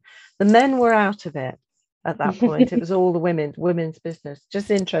in. The men were out of it at that point. It was all the women's business.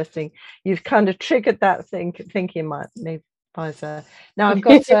 Just interesting. You've kind of triggered that thinking, Pfizer. Now I've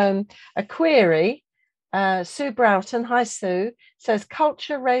got a query. Sue Broughton, hi Sue, says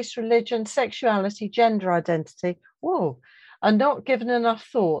culture, race, religion, sexuality, gender identity, are not given enough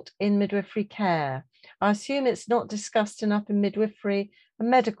thought in midwifery care. I assume it's not discussed enough in midwifery and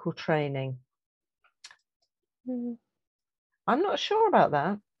medical training. I'm not sure about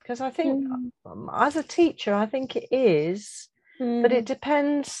that, because I think as a teacher, I think it is, but it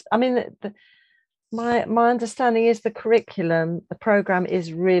depends. I mean, my understanding is the curriculum, the program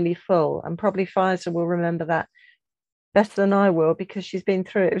is really full, and probably Faiza will remember that better than I will, because she's been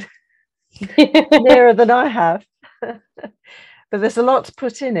through it nearer than I have. But there's a lot to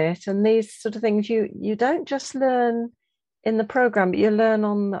put in it, and these sort of things you don't just learn in the program, but you learn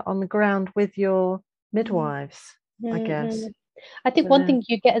on the ground with your midwives, I guess. I think one thing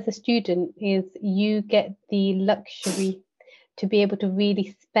you get as a student is you get the luxury to be able to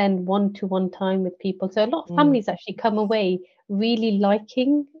really spend one-to-one time with people. So a lot of families actually come away really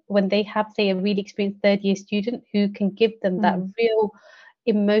liking when they have, say, a really experienced third-year student who can give them that real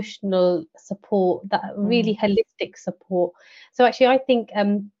emotional support, that really holistic support. So actually, I think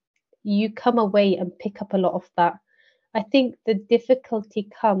you come away and pick up a lot of that. I think the difficulty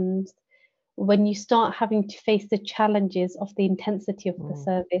comes when you start having to face the challenges of the intensity of the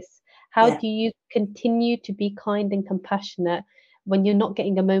service. How do you continue to be kind and compassionate when you're not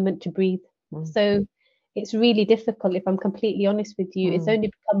getting a moment to breathe? So it's really difficult, if I'm completely honest with you. It's only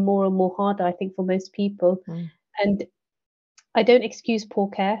become more and more harder, I think, for most people. And I don't excuse poor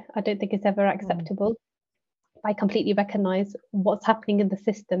care. I don't think it's ever acceptable. I completely recognize what's happening in the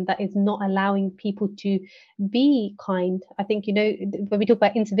system that is not allowing people to be kind. I think, when we talk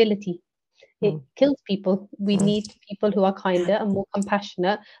about incivility, it kills people. We need people who are kinder and more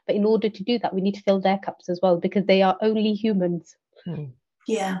compassionate. But in order to do that, we need to fill their cups as well, because they are only humans.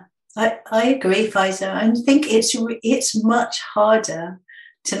 Yeah, I agree, Faiza. I think it's much harder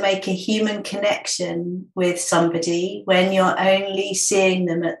to make a human connection with somebody when you're only seeing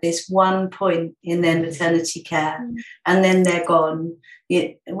them at this one point in their maternity care and then they're gone.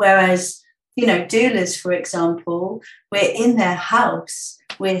 Whereas, doulas, for example, we're in their house,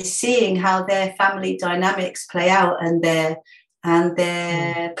 we're seeing how their family dynamics play out, and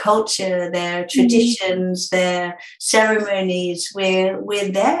their culture, their traditions, their ceremonies.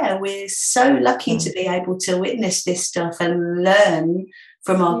 We're there. We're so lucky to be able to witness this stuff and learn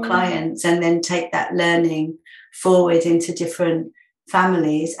from our clients, and then take that learning forward into different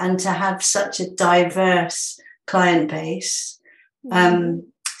families, and to have such a diverse client base.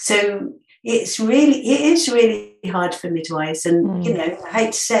 So it is really hard for midwives, and I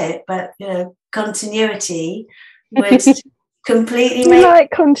hate to say it, but continuity would completely make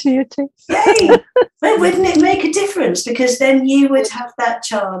continuity. Yay! Well, wouldn't it make a difference? Because then you would have that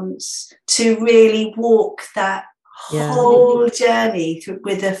chance to really walk that whole journey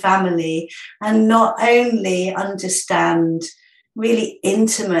with the family, and not only understand really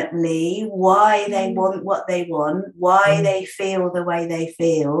intimately why they want what they want, why they feel the way they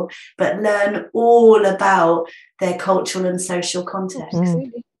feel, but learn all about their cultural and social context.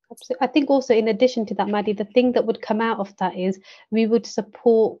 Absolutely. I think also, in addition to that, Maddie, the thing that would come out of that is we would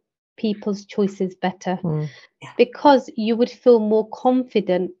support people's choices better, because you would feel more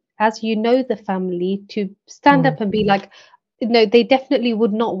confident, as you know the family, to stand up and be like, no, they definitely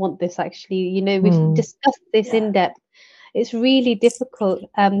would not want this, actually. We've discussed this in depth. It's really difficult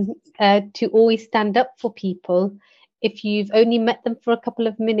to always stand up for people if you've only met them for a couple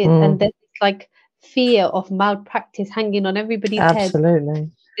of minutes, and there's like fear of malpractice hanging on everybody's head.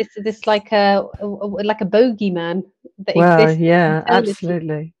 Absolutely. This like a bogeyman that exists. Yeah,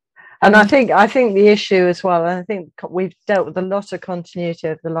 absolutely. And I think the issue as well, and I think we've dealt with a lot of continuity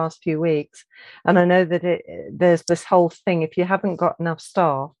over the last few weeks, and I know that there's this whole thing, if you haven't got enough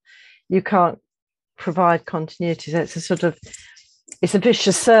staff, you can't provide continuity. So it's a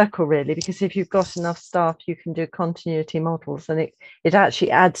vicious circle, really, because if you've got enough staff, you can do continuity models, and it actually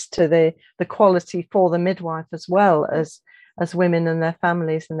adds to the quality for the midwife as well as women and their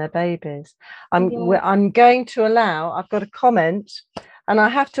families and their babies. I'm going to allow, I've got a comment, and I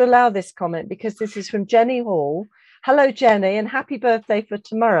have to allow this comment because this is from Jenny Hall. Hello, Jenny, and happy birthday for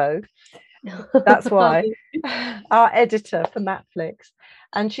tomorrow. That's why. Our editor for Matflix.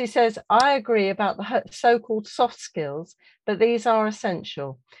 And she says, I agree about the so-called soft skills, but these are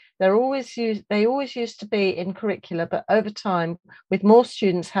essential. They always used to be in curricula, but over time, with more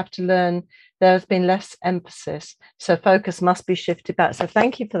students have to learn, there has been less emphasis. So focus must be shifted back. So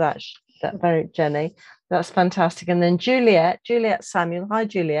thank you for that very Jenny. That's fantastic. And then Juliet Samuel, hi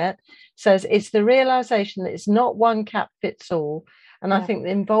Juliet, says it's the realization that it's not one cap fits all. And I think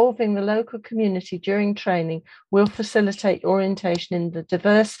involving the local community during training will facilitate orientation in the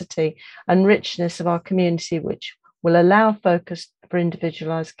diversity and richness of our community, which will allow focus for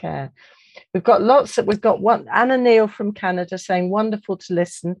individualized care. We've got one, Anna Neal from Canada saying, wonderful to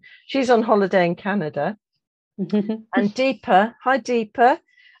listen. She's on holiday in Canada. And Deepa, hi Deepa.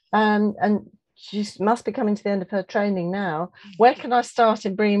 And she must be coming to the end of her training now. Where can I start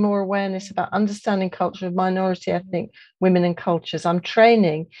in bringing more awareness about understanding culture of minority ethnic women and cultures? I'm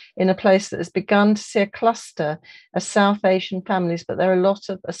training in a place that has begun to see a cluster of South Asian families, but there are a lot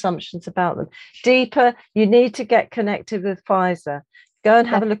of assumptions about them. Deepa, you need to get connected with Pfizer. Go and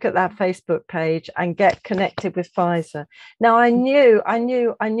have a look at that Facebook page and get connected with Pfizer. Now, I knew,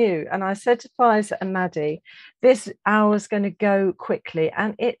 and I said to Pfizer and Maddie, this hour's going to go quickly,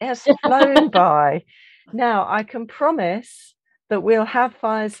 and it has flown by. Now, I can promise that we'll have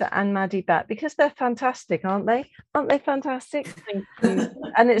Pfizer and Maddie back because they're fantastic, aren't they? Aren't they fantastic? Thank you.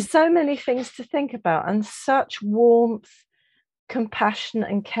 And it's so many things to think about, and such warmth, compassion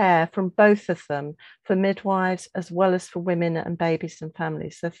and care from both of them for midwives as well as for women and babies and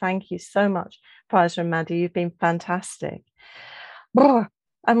families. So thank you so much, Pfizer and Maddie. You've been fantastic.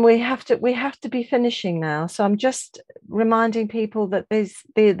 And we have to be finishing now. So I'm just reminding people that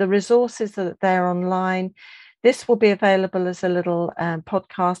the resources that they're online. This will be available as a little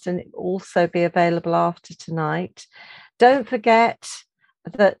podcast, and it will also be available after tonight. Don't forget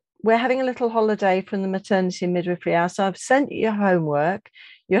that we're having a little holiday from the Maternity and Midwifery Hour. So I've sent you your homework.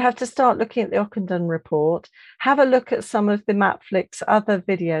 You have to start looking at the Ockenden report. Have a look at some of the Matflix other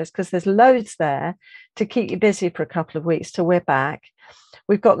videos, because there's loads there to keep you busy for a couple of weeks till we're back.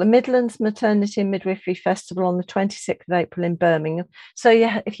 We've got the Midlands Maternity and Midwifery Festival on the 26th of April in Birmingham. So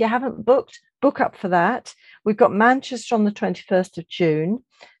if you haven't booked, book up for that. We've got Manchester on the 21st of June.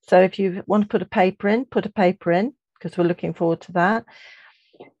 So if you want to put a paper in, because we're looking forward to that.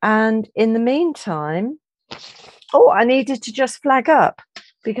 And in the meantime, I needed to just flag up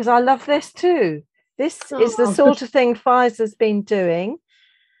because I love this too. This is the sort of thing Pfizer's been doing,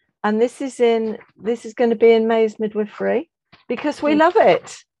 and this is going to be in May's Midwifery because we love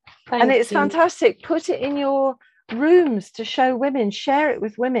it. And it's fantastic. Put it in your rooms to show women, share it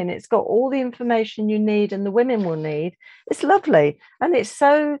with women. It's got all the information you need and the women will need. It's lovely, and it's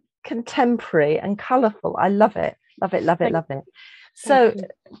so contemporary and colourful. I love it. Love it. So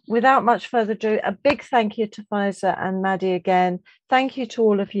without much further ado, a big thank you to Pfizer and Maddie again. Thank you to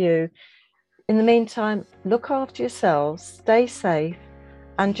all of you. In the meantime, look after yourselves, stay safe,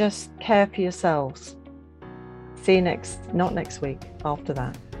 and just care for yourselves. See you not next week, after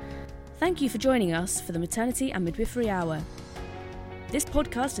that. Thank you for joining us for the Maternity and Midwifery Hour. This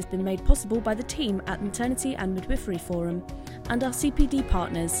podcast has been made possible by the team at Maternity and Midwifery Forum and our CPD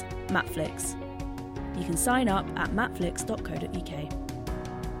partners, Matflix. You can sign up at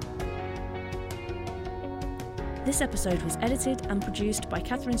matflix.co.uk. This episode was edited and produced by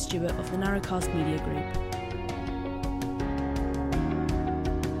Catherine Stewart of the Narrowcast Media Group.